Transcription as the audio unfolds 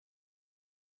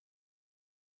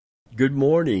Good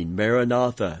morning,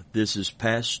 Maranatha. This is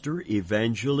Pastor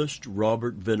Evangelist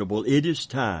Robert Venable. It is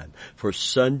time for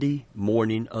Sunday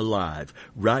Morning Alive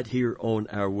right here on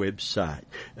our website.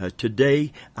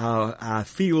 Today, I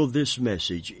feel this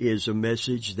message is a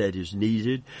message that is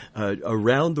needed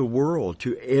around the world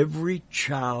to every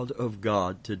child of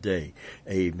God today.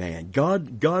 Amen.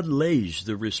 God lays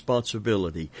the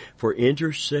responsibility for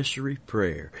intercessory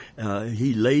prayer.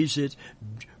 He lays it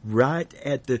right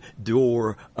at the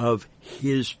door of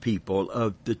His people,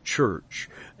 of the church.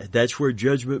 That's where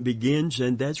judgment begins,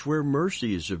 and that's where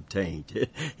mercy is obtained.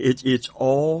 It's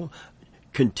all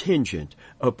contingent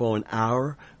upon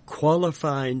our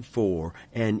qualifying for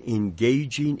and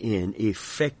engaging in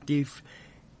effective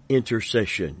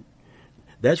intercession.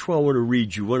 That's why I want to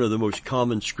read you one of the most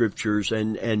common scriptures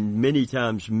and many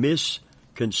times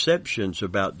misconceptions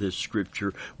about this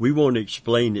scripture. We won't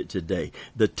explain it today.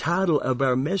 The title of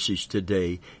our message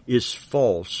today is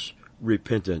False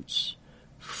Repentance.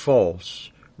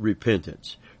 False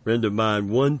repentance. Friend of mine,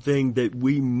 one thing that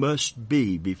we must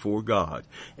be before God,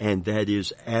 and that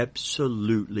is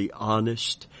absolutely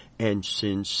honest and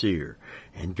sincere.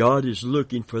 And God is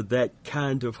looking for that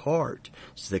kind of heart.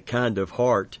 It's the kind of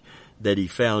heart that He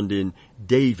found in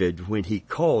David when He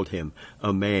called him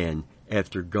a man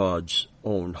after God's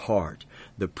own heart.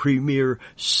 The premier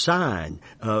sign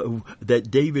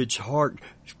that David's heart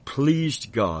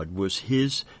pleased God was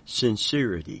his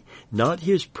sincerity, not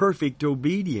his perfect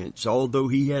obedience, although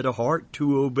he had a heart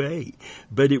to obey,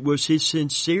 but it was his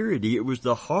sincerity, it was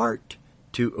the heart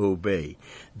to obey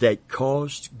that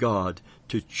caused God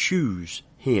to choose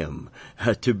him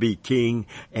to be king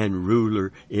and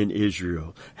ruler in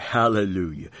Israel.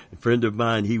 Hallelujah. A friend of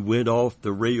mine, he went off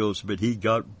the rails, but he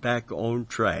got back on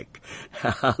track.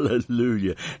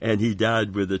 Hallelujah. And he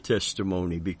died with a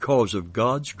testimony because of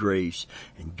God's grace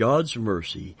and God's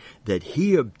mercy that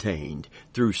he obtained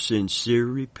through sincere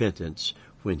repentance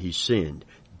when he sinned.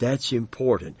 That's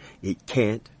important. It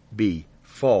can't be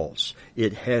false.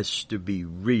 It has to be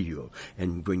real.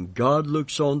 And when God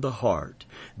looks on the heart,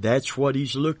 that's what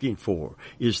He's looking for,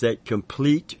 is that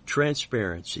complete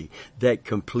transparency, that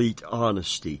complete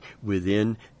honesty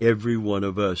within every one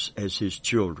of us as His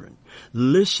children.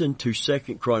 Listen to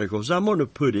 2 Chronicles. I'm going to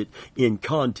put it in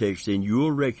context, and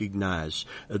you'll recognize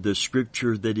the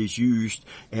scripture that is used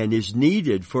and is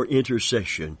needed for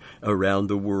intercession around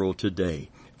the world today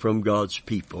from God's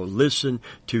people. Listen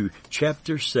to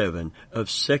chapter 7 of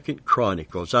 2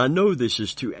 Chronicles. I know this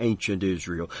is to ancient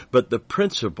Israel, but the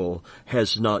principle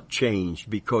has not changed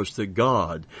because the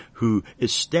God who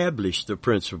established the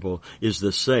principle is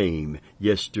the same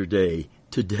yesterday,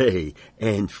 today,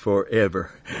 and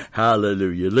forever.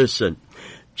 Hallelujah. Listen.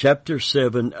 Chapter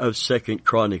 7 of 2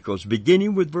 Chronicles,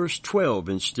 beginning with verse 12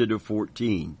 instead of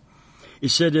 14. It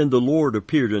said, And the Lord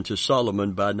appeared unto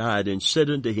Solomon by night and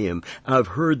said unto him, I've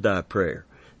heard thy prayer.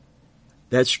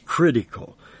 That's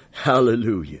critical.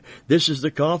 Hallelujah. This is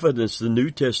the confidence the New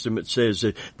Testament says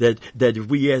that if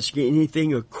we ask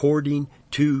anything according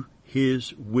to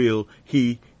His will,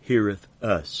 He heareth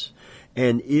us.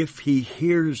 And if He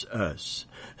hears us,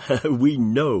 we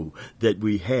know that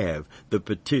we have the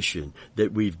petition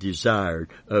that we've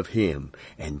desired of Him.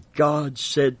 And God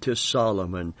said to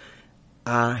Solomon,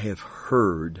 I have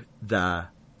heard thy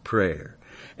prayer,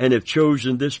 and have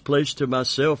chosen this place to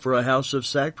myself for a house of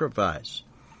sacrifice.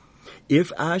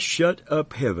 If I shut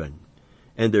up heaven,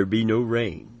 and there be no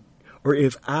rain, or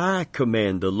if I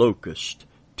command the locust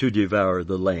to devour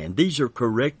the land. These are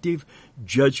corrective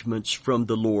judgments from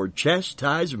the Lord,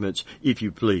 chastisements, if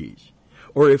you please.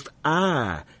 Or if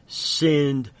I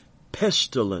send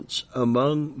pestilence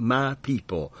among my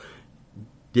people.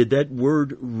 Did that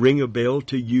word ring a bell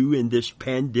to you in this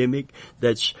pandemic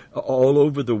that's all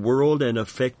over the world and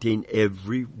affecting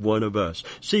every one of us?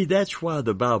 See, that's why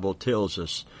the Bible tells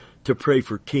us to pray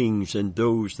for kings and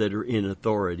those that are in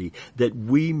authority, that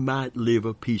we might live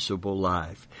a peaceable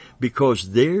life,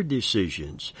 because their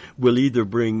decisions will either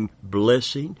bring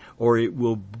blessing or it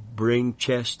will bring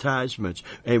chastisements,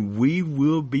 and we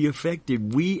will be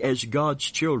affected. We, as God's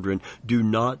children, do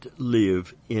not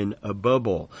live in a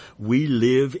bubble. We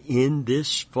live in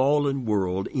this fallen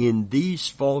world, in these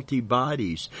faulty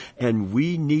bodies, and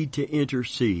we need to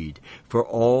intercede for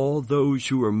all those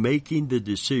who are making the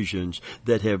decisions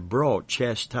that have brought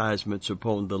chastisements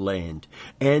upon the land,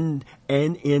 and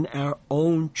in our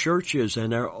own churches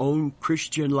and our own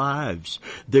Christian lives.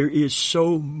 There is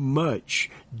so much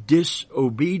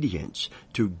disobedience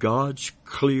to God's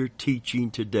clear teaching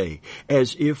today,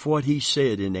 as if what he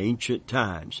said in ancient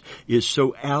times is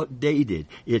so outdated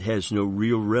it has no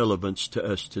real relevance to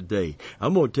us today.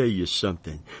 I'm going to tell you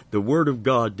something. The Word of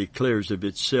God declares of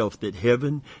itself that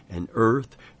heaven and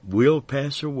earth will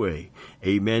pass away.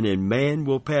 Amen. And man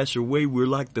will pass away. We're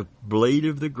like the blade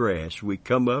of the grass. We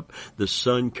come up, the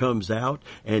sun comes out,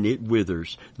 and it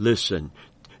withers. Listen.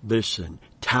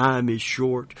 Time is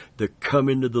short. The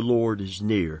coming of the Lord is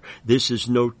near. This is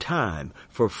no time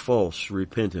for false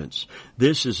repentance.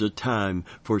 This is a time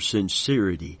for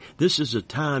sincerity. This is a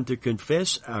time to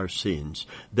confess our sins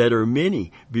that are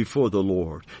many before the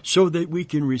Lord, so that we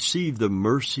can receive the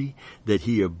mercy that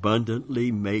he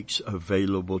abundantly makes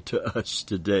available to us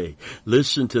today.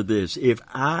 Listen to this. If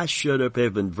I shut up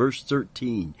heaven, verse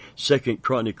 13, 2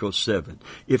 Chronicles 7,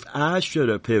 if I shut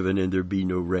up heaven and there be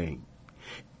no rain,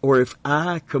 or if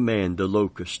I command the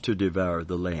locust to devour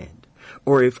the land,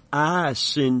 or if I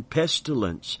send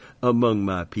pestilence among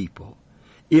my people,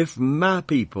 if my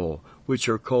people, which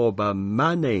are called by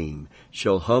my name,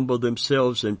 shall humble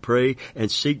themselves and pray and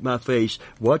seek my face,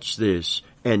 watch this,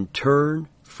 and turn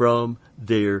from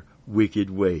their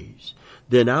wicked ways,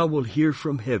 then I will hear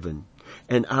from heaven,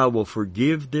 and I will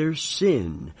forgive their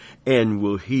sin, and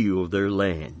will heal their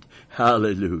land.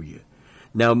 Hallelujah.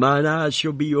 Now mine eyes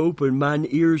shall be open, mine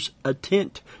ears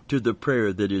attent to the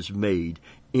prayer that is made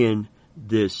in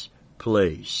this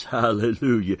place.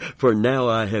 Hallelujah. For now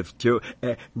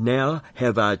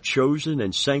have I chosen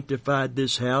and sanctified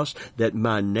this house, that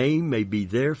my name may be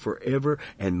there forever,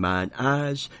 and mine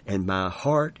eyes and my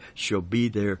heart shall be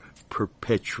there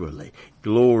perpetually.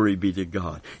 Glory be to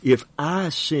God. If I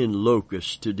send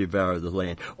locusts to devour the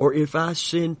land, or if I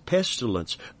send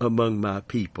pestilence among my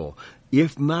people,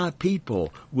 if my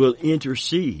people will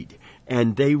intercede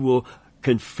and they will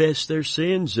confess their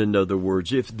sins, in other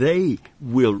words, if they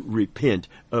will repent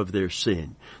of their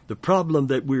sin. The problem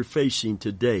that we're facing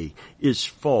today is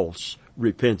false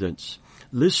repentance.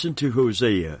 Listen to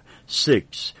Hosea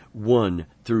 6, 1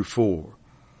 through 4.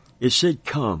 It said,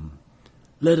 Come,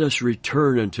 let us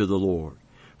return unto the Lord.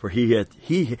 For he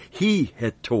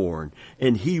hath torn,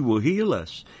 and he will heal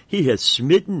us. He hath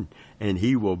smitten, and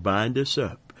he will bind us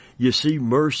up. You see,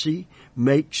 mercy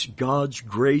makes God's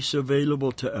grace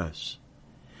available to us.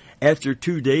 After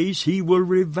 2 days, he will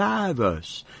revive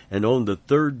us, and on the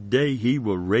third day he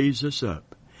will raise us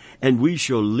up, and we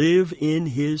shall live in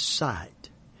his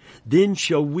sight. Then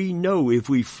shall we know, if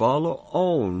we follow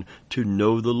on to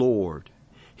know the Lord.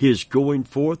 His going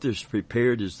forth is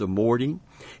prepared as the morning.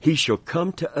 He shall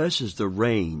come to us as the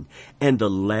rain, and the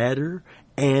latter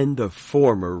and the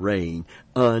former rain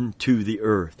unto the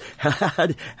earth.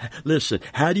 Listen,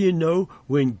 how do you know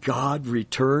when God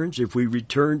returns? If we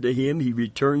return to him, he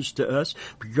returns to us,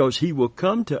 because he will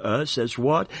come to us as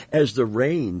what? As the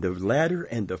rain, the latter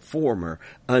and the former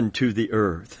unto the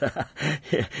earth.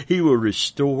 He will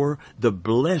restore the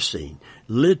blessing,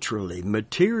 literally,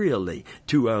 materially,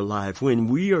 to our life. When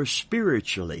we are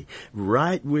spiritually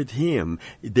right with him,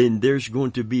 then there's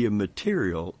going to be a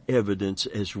material evidence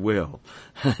as well.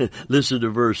 Listen to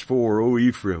verse 4. O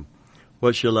Ephraim,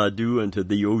 what shall I do unto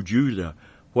thee? O Judah,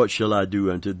 what shall I do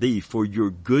unto thee? For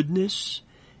your goodness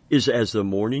is as the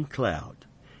morning cloud,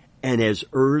 and as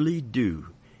early dew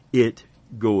it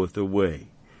goeth away.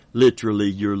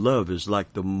 Literally, your love is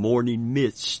like the morning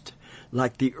mist,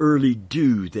 like the early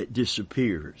dew that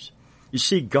disappears. You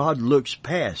see, God looks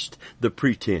past the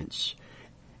pretense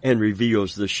and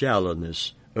reveals the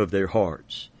shallowness of their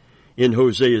hearts. In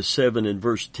Hosea 7 and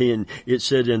verse 10, it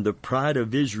said, And the pride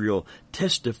of Israel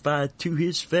testified to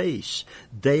his face.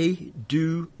 They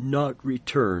do not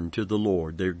return to the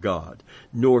Lord their God,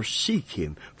 nor seek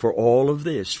him. For all of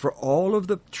this, for all of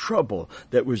the trouble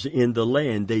that was in the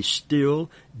land, they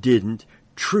still didn't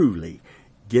truly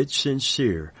get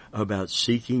sincere about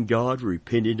seeking God,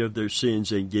 repenting of their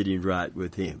sins, and getting right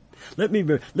with him. Let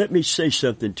me say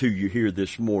something to you here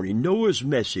this morning. Noah's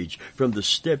message from the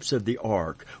steps of the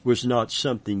ark was not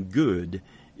something good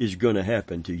is going to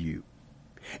happen to you.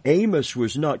 Amos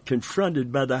was not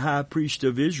confronted by the high priest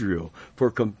of Israel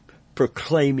for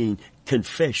proclaiming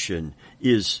confession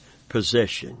is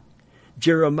possession.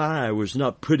 Jeremiah was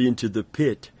not put into the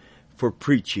pit for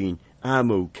preaching, I'm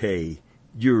okay,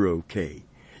 you're okay.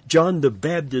 John the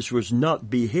Baptist was not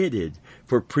beheaded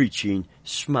for preaching,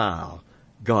 smile,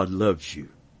 God loves you.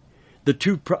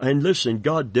 And listen,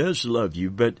 God does love you,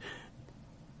 but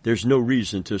there's no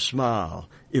reason to smile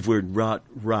if we're not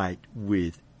right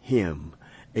with him.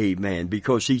 Amen.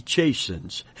 Because he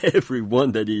chastens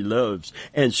everyone that he loves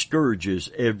and scourges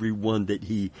everyone that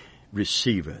he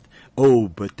receiveth. Oh,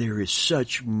 but there is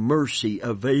such mercy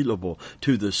available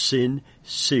to the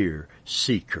sincere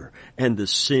seeker and the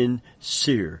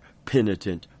sincere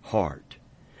penitent heart.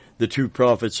 The true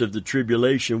prophets of the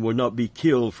tribulation will not be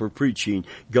killed for preaching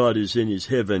God is in his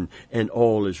heaven and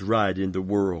all is right in the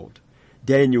world.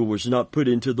 Daniel was not put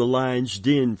into the lion's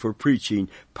den for preaching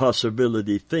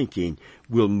possibility thinking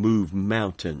will move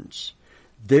mountains.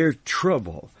 Their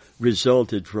trouble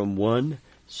resulted from one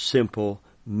simple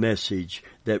message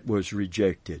that was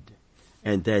rejected,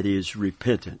 and that is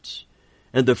repentance.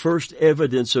 And the first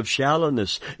evidence of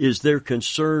shallowness is their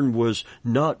concern was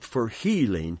not for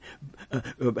healing,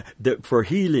 and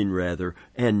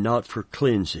not for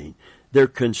cleansing. Their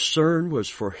concern was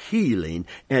for healing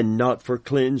and not for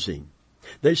cleansing.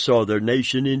 They saw their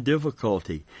nation in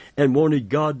difficulty and wanted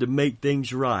God to make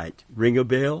things right. Ring a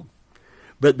bell?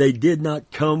 But they did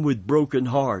not come with broken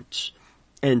hearts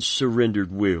and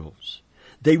surrendered wills.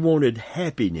 They wanted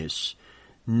happiness,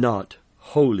 not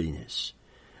holiness.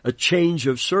 A change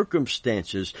of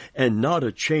circumstances and not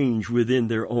a change within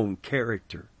their own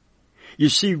character. You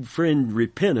see, friend,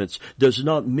 repentance does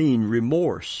not mean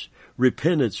remorse.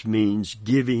 Repentance means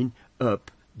giving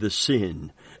up the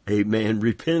sin. Amen.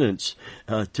 Repentance,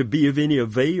 to be of any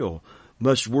avail,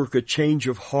 must work a change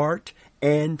of heart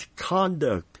and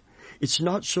conduct. It's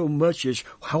not so much as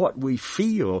what we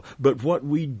feel, but what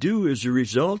we do as a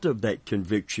result of that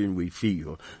conviction we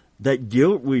feel, that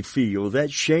guilt we feel,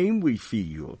 that shame we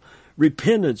feel.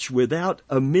 Repentance without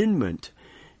amendment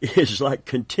is like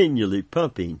continually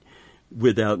pumping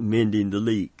without mending the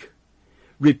leak.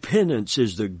 Repentance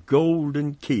is the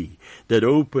golden key that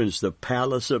opens the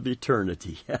palace of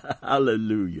eternity.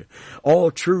 Hallelujah.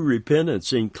 All true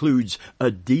repentance includes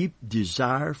a deep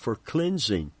desire for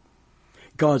cleansing.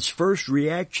 God's first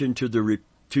reaction to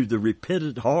the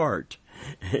repentant heart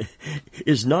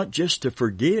is not just to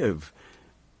forgive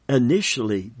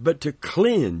initially, but to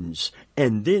cleanse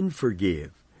and then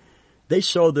forgive. They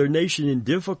saw their nation in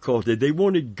difficulty. They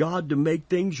wanted God to make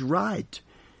things right.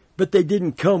 But they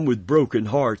didn't come with broken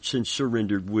hearts and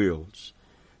surrendered wills.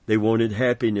 They wanted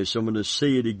happiness, I'm going to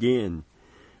say it again,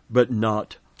 but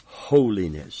not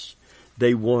holiness.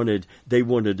 They wanted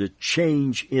a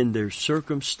change in their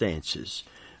circumstances,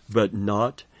 but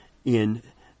not in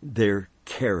their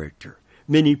character.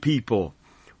 Many people,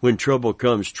 when trouble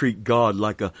comes, treat God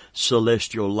like a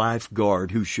celestial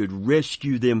lifeguard who should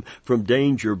rescue them from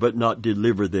danger but not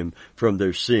deliver them from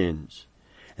their sins.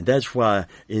 And that's why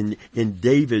in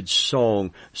David's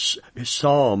psalm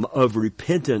of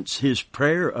repentance, his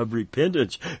prayer of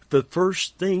repentance, the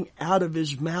first thing out of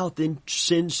his mouth in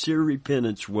sincere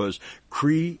repentance was,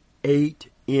 create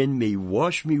in me,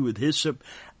 wash me with hyssop.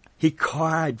 He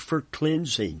cried for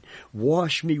cleansing.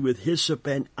 Wash me with hyssop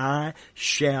and I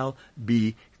shall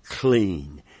be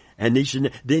clean. And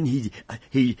then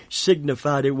he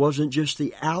signified it wasn't just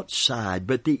the outside,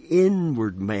 but the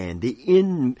inward man, the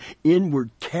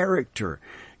inward character.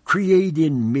 Create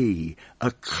in me a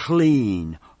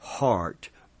clean heart,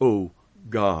 O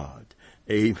God.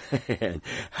 Amen.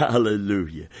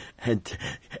 Hallelujah.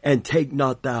 And take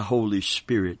not thy Holy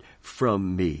Spirit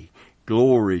from me.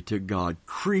 Glory to God.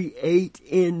 Create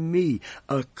in me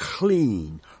a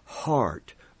clean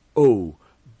heart, O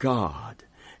God.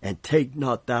 And take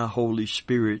not thy Holy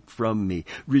Spirit from me.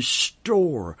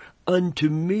 Restore unto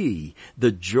me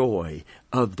the joy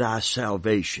of thy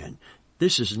salvation.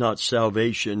 This is not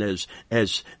salvation as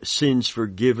sins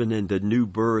forgiven and the new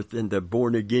birth and the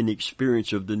born-again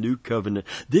experience of the new covenant.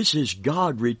 This is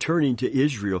God returning to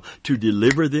Israel to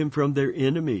deliver them from their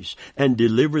enemies and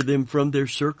deliver them from their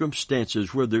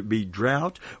circumstances, whether it be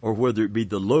drought or whether it be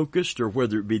the locust or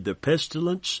whether it be the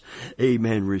pestilence.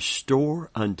 Amen. Restore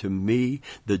unto me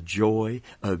the joy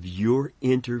of your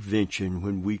intervention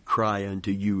when we cry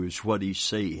unto you, is what he's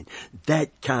saying.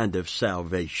 That kind of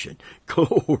salvation.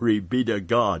 Glory be to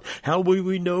God. How will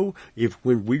we know if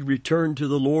when we return to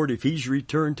the Lord, if he's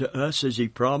returned to us as he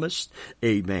promised?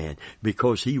 Amen.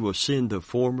 Because he will send the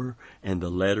former and the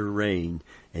latter rain,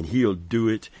 and he'll do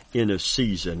it in a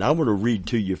season. I want to read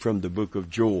to you from the book of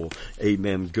Joel.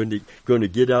 Amen. I'm going to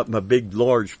get out my big,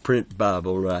 large print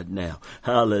Bible right now.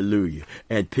 Hallelujah.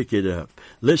 And pick it up.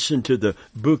 Listen to the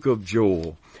book of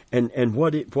Joel and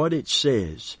what it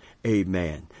says.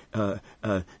 Amen.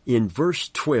 In verse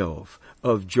 12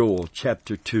 of Joel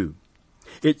chapter 2.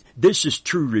 This is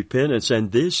true repentance,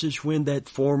 and this is when that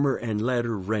former and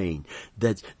latter rain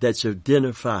that's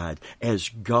identified as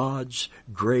God's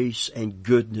grace and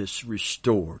goodness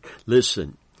restored.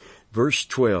 Listen, verse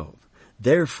 12.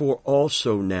 Therefore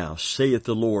also now, saith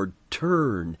the Lord,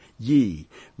 turn ye.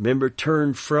 Remember,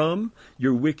 turn from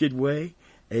your wicked way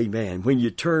Amen. When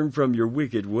you turn from your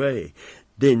wicked way,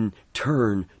 then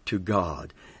turn to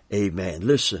God. Amen.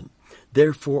 Listen.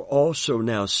 Therefore also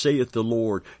now saith the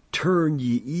Lord, turn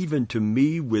ye even to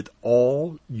me with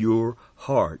all your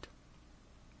heart,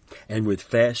 and with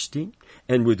fasting,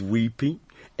 and with weeping,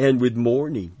 and with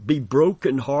mourning. Be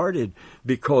broken-hearted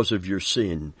because of your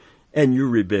sin and your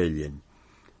rebellion.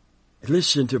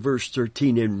 Listen to verse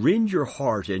 13, and rend your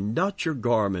heart and not your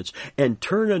garments, and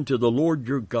turn unto the Lord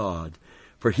your God,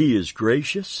 for he is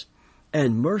gracious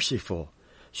and merciful,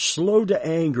 slow to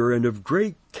anger, and of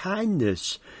great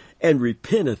kindness, and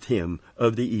repenteth him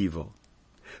of the evil.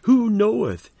 Who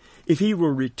knoweth if he will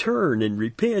return and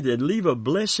repent and leave a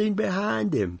blessing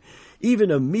behind him, even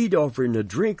a meat offering, a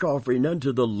drink offering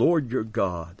unto the Lord your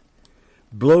God?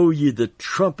 Blow ye the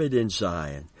trumpet in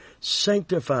Zion,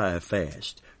 sanctify a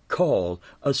fast, call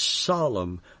a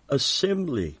solemn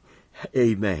assembly.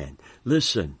 Amen.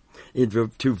 Listen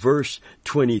to verse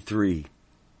 23.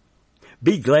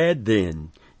 Be glad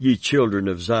then, ye children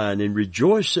of Zion, and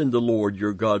rejoice in the Lord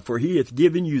your God, for he hath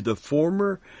given you the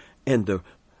former and the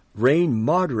rain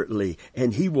moderately,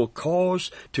 and he will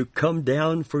cause to come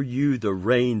down for you the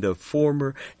rain, the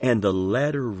former and the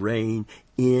latter rain,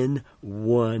 in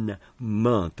 1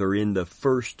 month, or in the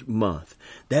first month.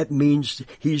 That means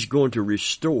he's going to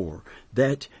restore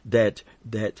that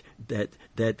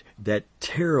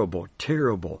terrible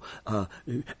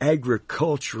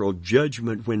agricultural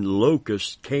judgment when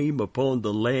locusts came upon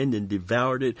the land and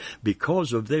devoured it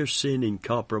because of their sin and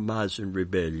compromise and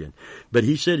rebellion. But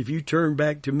he said, if you turn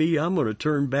back to me, I'm going to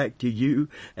turn back to you,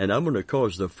 and I'm going to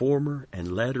cause the former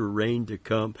and latter rain to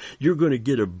come. You're going to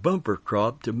get a bumper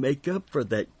crop to make up for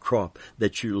that crop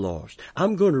that you lost.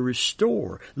 I'm going to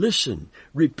restore. Listen,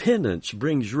 repentance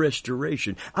brings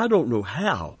restoration. I don't know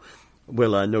how.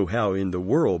 Well, I know how in the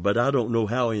world, but I don't know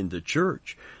how in the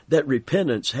church. That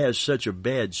repentance has such a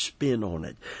bad spin on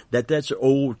it. That's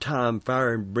old-time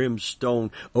fire and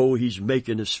brimstone. Oh, he's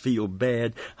making us feel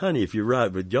bad. Honey, if you're right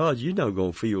with God, you're not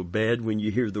going to feel bad when you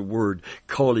hear the word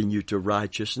calling you to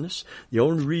righteousness. The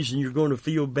only reason you're going to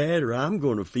feel bad, or I'm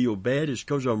going to feel bad, is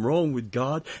because I'm wrong with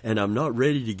God, and I'm not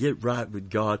ready to get right with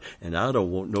God, and I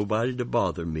don't want nobody to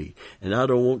bother me, and I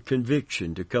don't want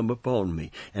conviction to come upon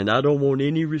me, and I don't want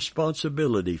any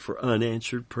responsibility for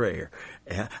unanswered prayer.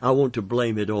 I want to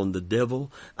blame it on the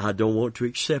devil. I don't want to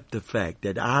accept the fact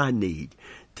that I need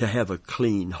to have a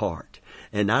clean heart,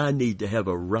 and I need to have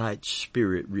a right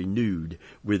spirit renewed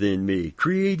within me.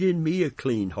 Create in me a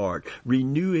clean heart.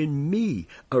 Renew in me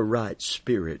a right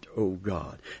spirit, O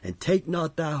God. And take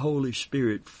not thy Holy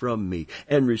Spirit from me,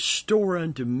 and restore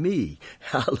unto me,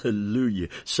 hallelujah,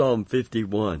 Psalm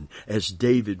 51, as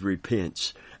David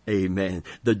repents, amen,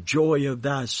 the joy of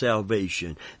thy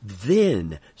salvation.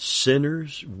 Then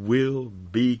sinners will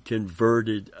be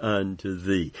converted unto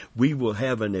thee. We will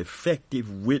have an effective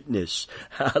witness.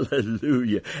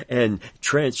 Hallelujah. And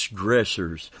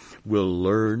transgressors will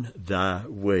learn thy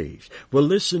ways. Well,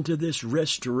 listen to this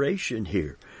restoration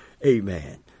here.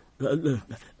 Amen.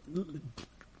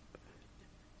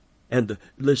 And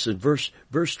listen, verse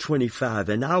 25,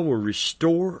 and I will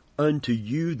restore unto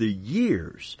you the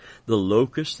years the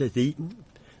locust hath eaten,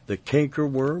 the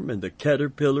cankerworm and the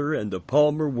caterpillar and the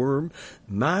palmer worm,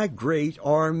 my great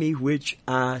army which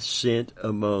I sent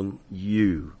among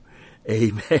you.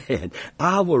 Amen.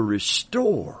 I will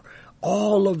restore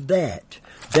all of that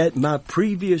my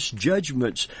previous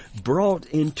judgments brought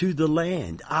into the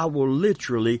land. I will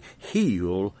literally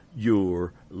heal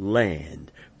your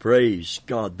land. Praise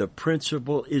God. The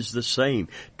principle is the same.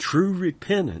 True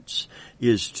repentance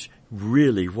is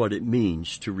really what it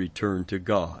means to return to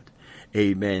God.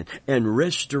 Amen. And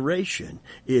restoration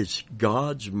is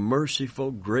God's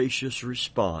merciful, gracious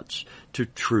response to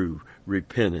true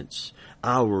repentance.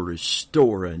 I will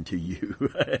restore unto you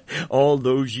all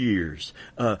those years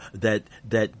that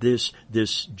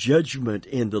this judgment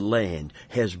in the land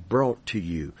has brought to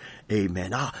you.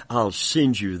 Amen. I'll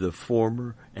send you the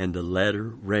former and the latter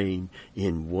rain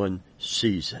in one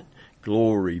season.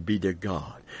 Glory be to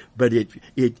God. But it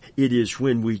is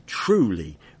when we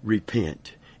truly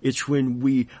repent. It's when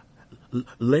we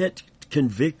let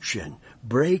conviction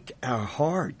break our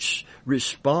hearts,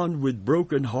 respond with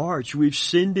broken hearts. We've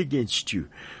sinned against you.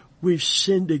 We've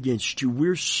sinned against you.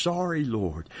 We're sorry,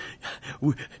 Lord.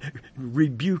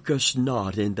 Rebuke us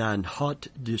not in thine hot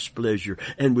displeasure,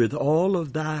 and with all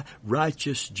of thy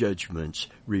righteous judgments,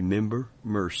 remember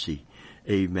mercy.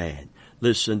 Amen.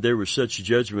 Listen, there were such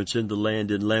judgments in the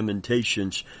land in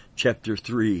Lamentations chapter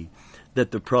 3.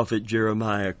 that the prophet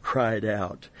Jeremiah cried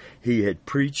out. He had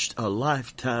preached a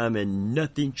lifetime and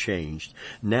nothing changed.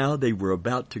 Now they were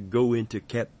about to go into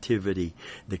captivity.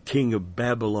 The king of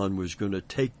Babylon was going to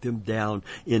take them down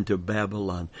into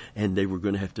Babylon, and they were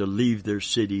going to have to leave their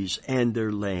cities and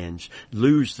their lands,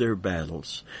 lose their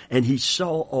battles. And he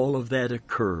saw all of that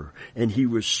occur, and he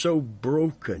was so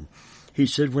broken. He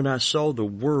said, when I saw the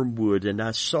wormwood and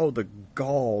I saw the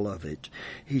gall of it,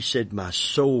 he said, my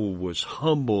soul was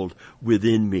humbled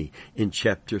within me, in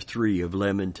chapter 3 of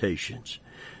Lamentations.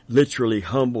 Literally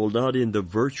humbled, not in the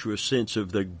virtuous sense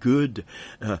of the good,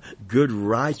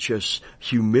 righteous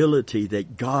humility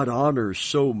that God honors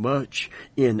so much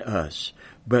in us.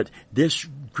 But this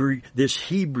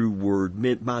Hebrew word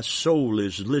meant my soul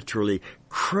is literally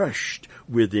crushed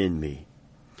within me.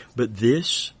 But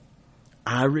this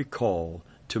I recall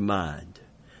to mind.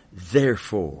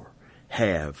 Therefore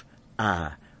have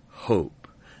I hope.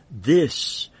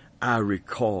 This I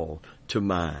recall to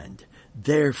mind.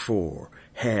 Therefore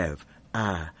have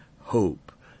I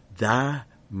hope. Thy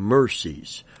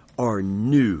mercies are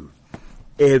new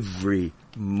every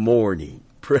morning.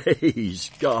 Praise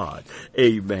God.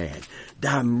 Amen.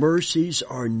 Thy mercies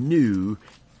are new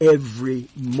every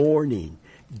morning.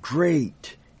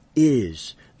 Great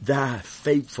is thy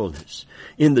faithfulness.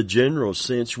 In the general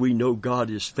sense, we know God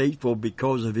is faithful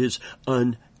because of his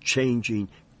unchanging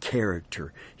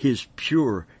character, his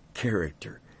pure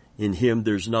character. In him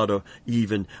there's not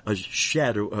even a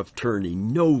shadow of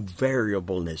turning, no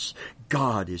variableness.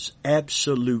 God is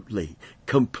absolutely,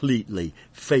 completely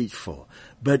faithful.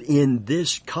 But in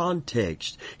this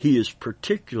context, he is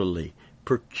peculiarly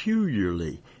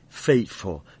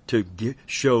faithful to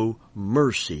show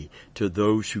mercy to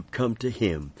those who come to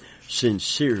him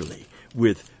sincerely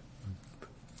with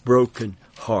broken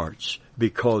hearts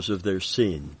because of their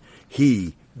sin.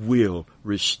 He will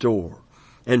restore.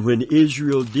 And when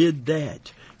Israel did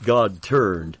that, God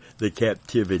turned the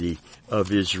captivity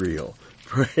of Israel.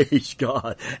 Praise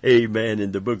God. Amen.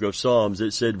 In the book of Psalms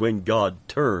it said, when God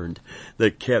turned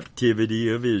the captivity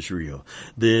of Israel,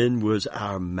 then was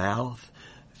our mouth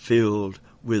filled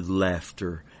with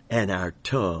laughter and our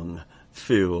tongue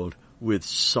filled with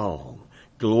song.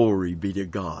 Glory be to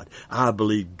God. I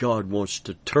believe God wants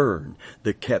to turn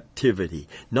the captivity,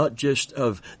 not just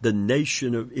of the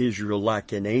nation of Israel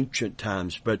like in ancient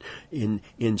times, but in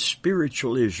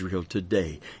spiritual Israel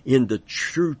today, in the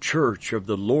true church of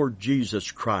the Lord Jesus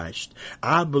Christ.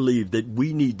 I believe that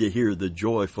we need to hear the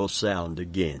joyful sound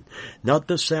again. Not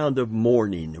the sound of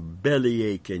mourning, or belly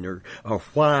aching, or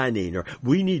whining.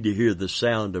 We need to hear the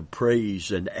sound of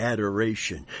praise and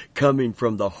adoration coming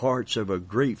from the hearts of a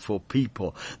grateful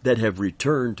people that have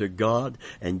returned to God,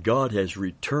 and God has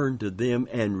returned to them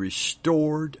and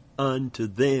restored unto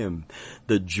them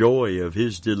the joy of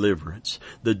his deliverance,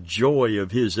 the joy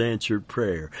of his answered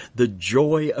prayer, the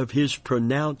joy of his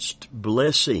pronounced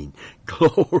blessing.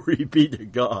 Glory be to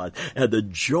God. And the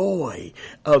joy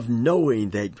of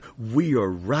knowing that we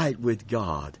are right with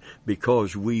God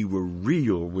because we were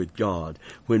real with God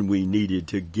when we needed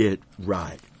to get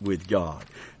right with God.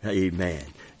 Amen.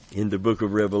 In the book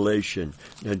of Revelation,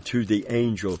 and to the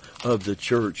angel of the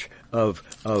church of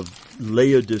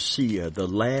Laodicea, the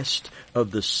last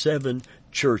of the 7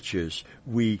 churches,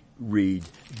 we read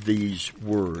these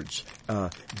words,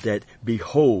 that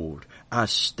behold, I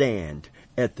stand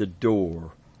at the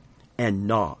door and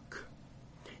knock.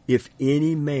 If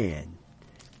any man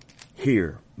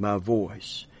hear my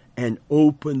voice and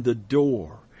open the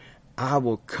door, I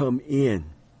will come in.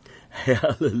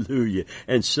 Hallelujah.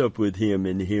 And sup with him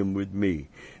and him with me.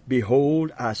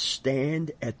 Behold, I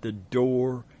stand at the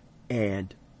door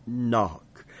and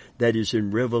knock. That is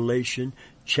in Revelation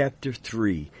chapter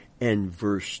 3 and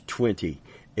verse 20.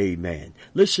 Amen.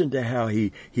 Listen to how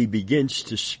he begins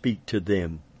to speak to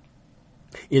them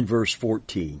in verse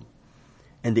 14.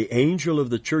 And the angel of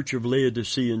the church of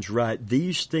Laodiceans write,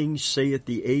 these things saith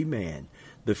the Amen,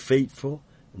 the faithful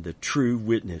and the true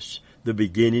witness, the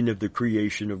beginning of the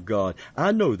creation of God.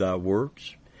 I know thy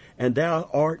works, and thou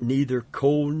art neither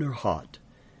cold nor hot.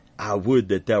 I would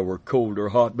that thou were cold or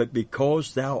hot, but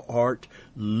because thou art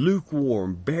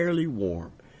lukewarm, barely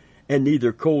warm, and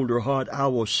neither cold or hot, I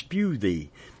will spew thee.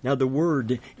 Now the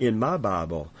word in my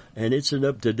Bible, and it's an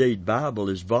up-to-date Bible,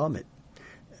 is vomit.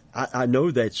 I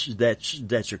know that's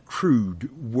a crude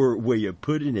way of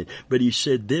putting it, but he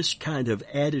said this kind of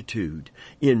attitude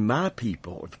in my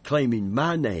people, claiming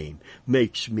my name,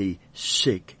 makes me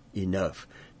sick enough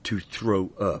to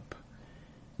throw up.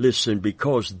 Listen,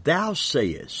 because thou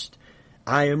sayest,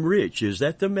 I am rich. Is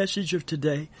that the message of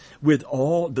today? With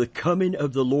all the coming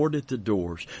of the Lord at the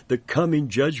doors, the coming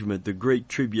judgment, the great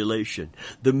tribulation,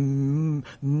 the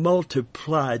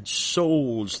multiplied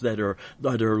souls that are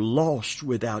lost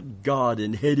without God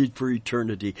and headed for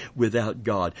eternity without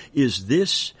God. Is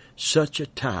this such a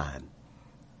time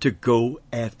to go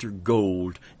after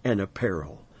gold and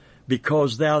apparel?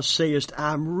 Because thou sayest,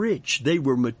 I'm rich. They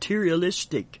were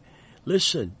materialistic.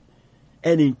 Listen,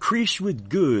 and increase with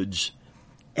goods,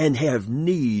 and have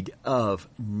need of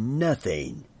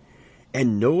nothing.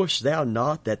 And knowest thou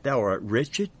not that thou art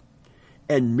wretched,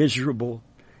 and miserable,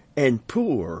 and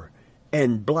poor,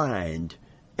 and blind,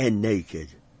 and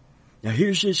naked? Now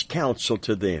here's his counsel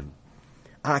to them.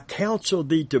 I counsel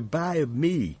thee to buy of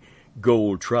me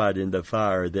gold tried in the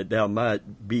fire, that thou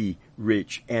might be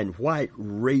rich, and white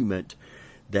raiment,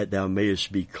 that thou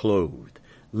mayest be clothed.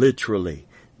 Literally,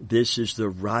 this is the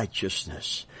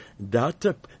righteousness.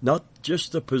 Not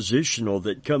just the positional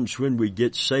that comes when we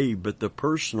get saved, but the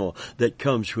personal that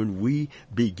comes when we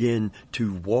begin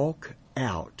to walk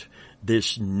out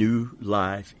this new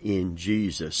life in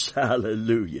Jesus.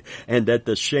 Hallelujah. And that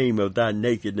the shame of thy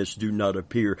nakedness do not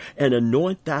appear. And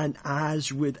anoint thine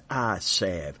eyes with eye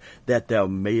salve, that thou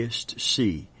mayest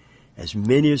see. As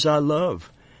many as I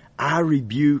love, I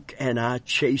rebuke and I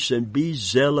chasten. Be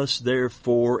zealous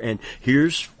therefore. And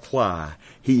here's why.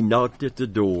 He knocked at the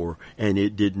door and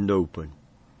it didn't open.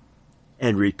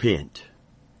 And repent.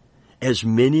 As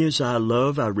many as I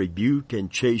love, I rebuke and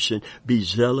chasten. Be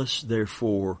zealous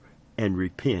therefore and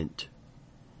repent.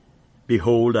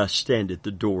 Behold, I stand at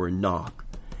the door and knock.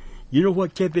 You know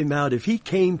what kept him out? If he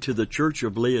came to the church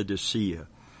of Laodicea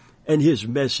and his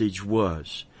message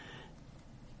was,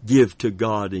 give to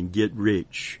God and get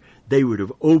rich, they would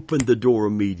have opened the door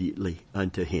immediately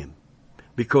unto him,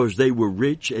 because they were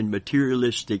rich and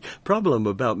materialistic. Problem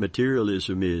about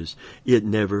materialism is it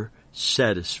never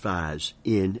satisfies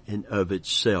in and of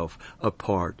itself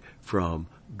apart from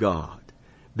God.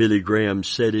 Billy Graham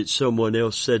said it, someone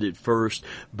else said it first,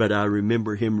 but I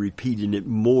remember him repeating it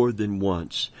more than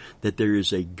once, that there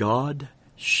is a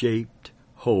God-shaped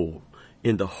hole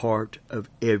in the heart of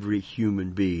every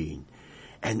human being,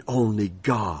 and only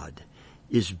God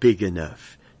is big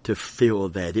enough to fill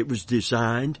that. It was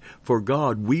designed for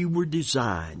God. We were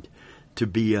designed to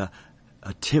be a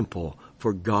temple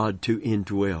for God to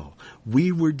indwell.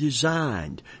 We were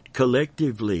designed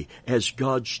collectively as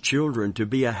God's children to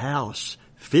be a house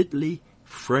fitly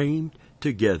framed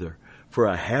together for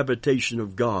a habitation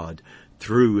of God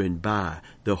through and by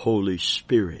the Holy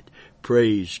Spirit.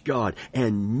 Praise God.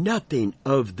 And nothing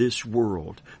of this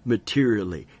world,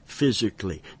 materially,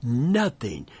 physically,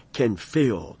 nothing can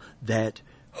fill that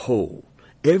hole.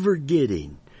 Ever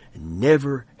getting,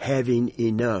 never having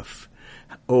enough.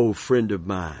 Oh, friend of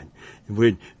mine,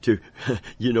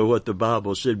 you know what the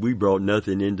Bible said? We brought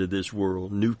nothing into this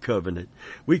world. New covenant.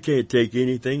 We can't take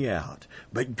anything out.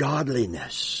 But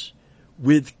godliness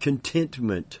with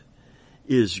contentment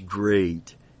is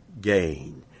great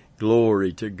gain.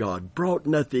 Glory to God. Brought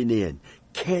nothing in.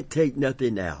 Can't take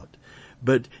nothing out.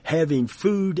 But having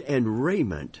food and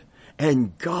raiment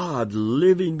and God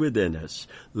living within us,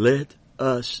 let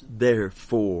us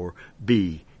therefore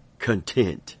be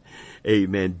content.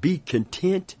 Amen. Be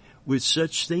content with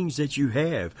such things that you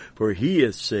have, for he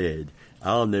hath said,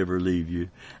 I'll never leave you.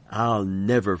 I'll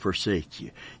never forsake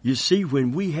you. You see,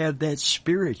 when we have that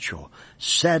spiritual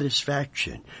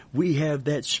satisfaction, we have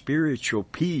that spiritual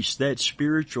peace, that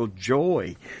spiritual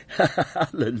joy.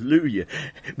 Hallelujah.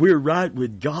 We're right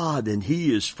with God and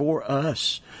he is for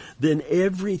us. Then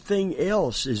everything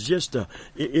else is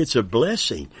it's a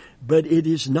blessing, but it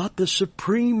is not the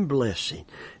supreme blessing.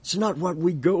 It's not what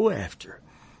we go after.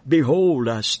 Behold,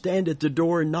 I stand at the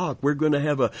door and knock. We're going to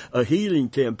have a healing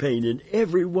campaign and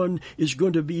everyone is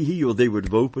going to be healed. They would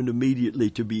have opened immediately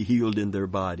to be healed in their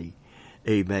body.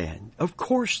 Amen. Of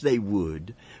course they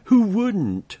would. Who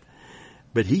wouldn't?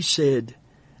 But he said,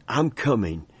 I'm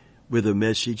coming with a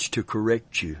message to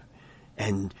correct you.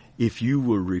 And if you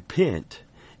will repent,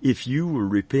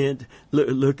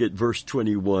 look at verse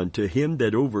 21. To him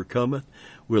that overcometh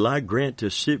will I grant to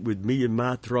sit with me in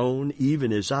my throne,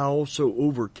 even as I also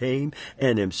overcame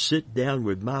and am sit down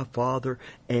with my Father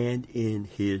and in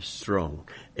his throne.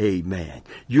 Amen.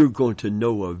 You're going to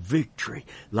know a victory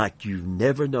like you've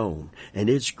never known, and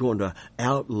it's going to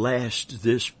outlast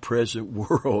this present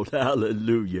world.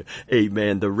 Hallelujah.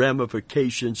 Amen. The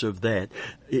ramifications of that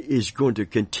is going to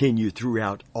continue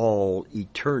throughout all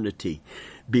eternity.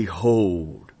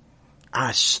 Behold,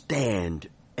 I stand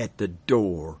at the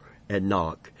door and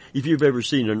knock. If you've ever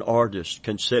seen an artist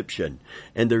conception,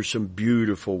 and there's some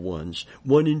beautiful ones,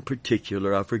 one in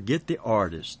particular, I forget the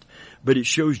artist, but it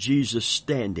shows Jesus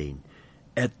standing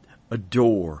at a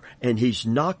door and he's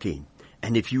knocking.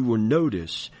 And if you will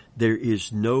notice, there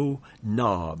is no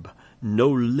knob, no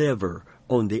lever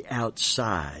on the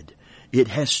outside. It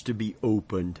has to be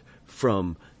opened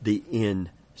from the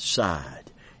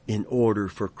inside in order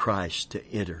for Christ to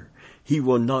enter. He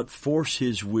will not force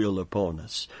His will upon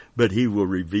us, but He will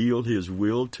reveal His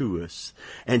will to us,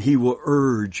 and He will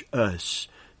urge us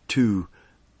to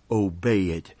obey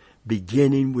it,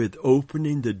 beginning with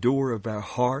opening the door of our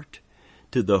heart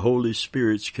to the Holy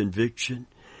Spirit's conviction.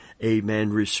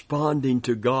 Amen. Responding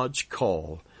to God's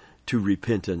call to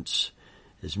repentance.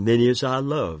 As many as I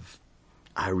love,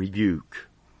 I rebuke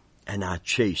and I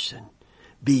chasten.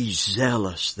 Be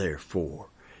zealous, therefore,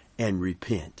 and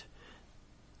repent.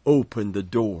 Open the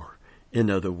door, in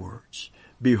other words.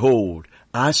 Behold,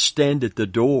 I stand at the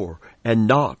door and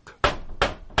knock.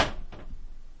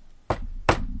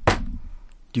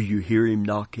 Do you hear Him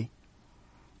knocking?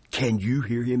 Can you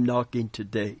hear Him knocking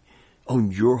today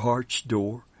on your heart's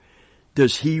door?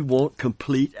 Does He want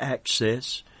complete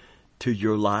access to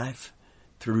your life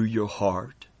through your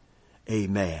heart?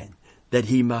 Amen. That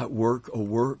He might work a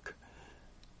work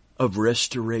of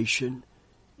restoration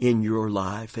in your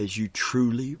life as you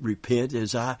truly repent,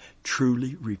 as I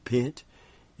truly repent.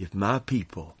 If my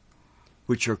people,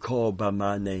 which are called by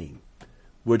my name,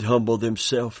 would humble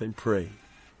themselves and pray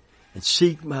and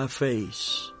seek my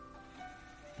face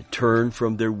and turn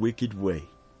from their wicked way,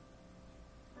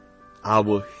 I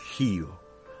will heal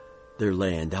their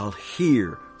land. I'll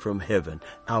hear from heaven.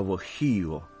 I will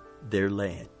heal their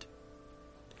land.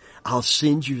 I'll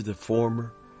send you the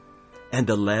former and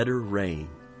the latter rain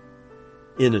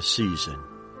in a season.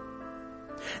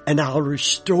 And I'll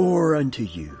restore unto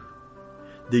you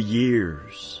the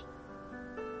years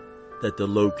that the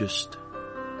locust,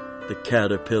 the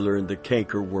caterpillar, and the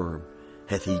cankerworm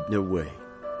hath eaten away.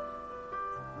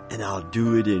 And I'll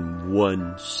do it in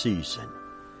one season.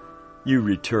 You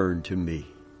return to me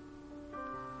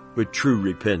with true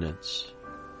repentance,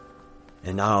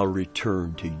 and I'll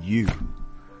return to you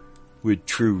with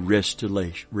true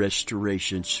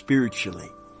restoration spiritually,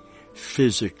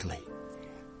 physically,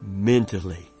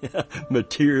 mentally,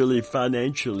 materially,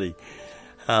 financially.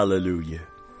 Hallelujah.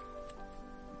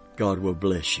 God will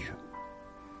bless you.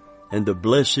 And the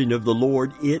blessing of the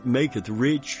Lord, it maketh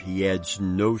rich. He adds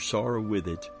no sorrow with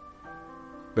it.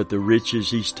 But the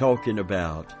riches He's talking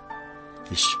about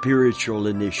is spiritual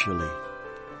initially.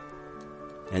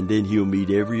 And then He'll meet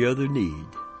every other need.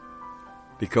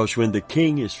 Because when the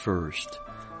King is first,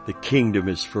 the kingdom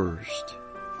is first.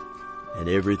 And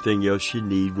everything else you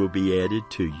need will be added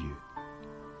to you.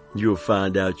 You'll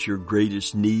find out your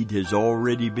greatest need has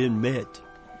already been met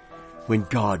when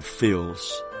God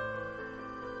fills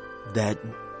that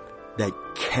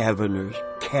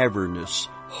cavernous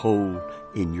hole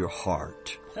in your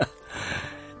heart.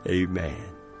 Amen.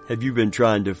 Have you been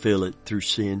trying to fill it through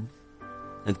sin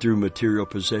and through material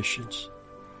possessions?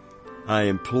 I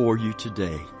implore you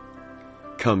today,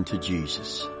 come to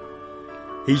Jesus.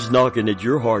 He's knocking at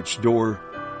your heart's door.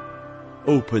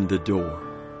 Open the door.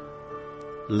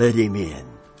 Let Him in.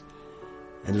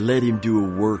 And let Him do a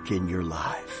work in your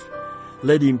life.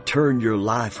 Let Him turn your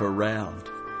life around.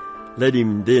 Let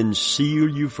Him then seal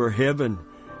you for heaven,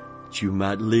 that you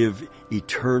might live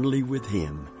eternally with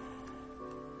Him.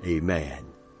 Amen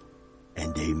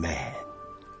and amen.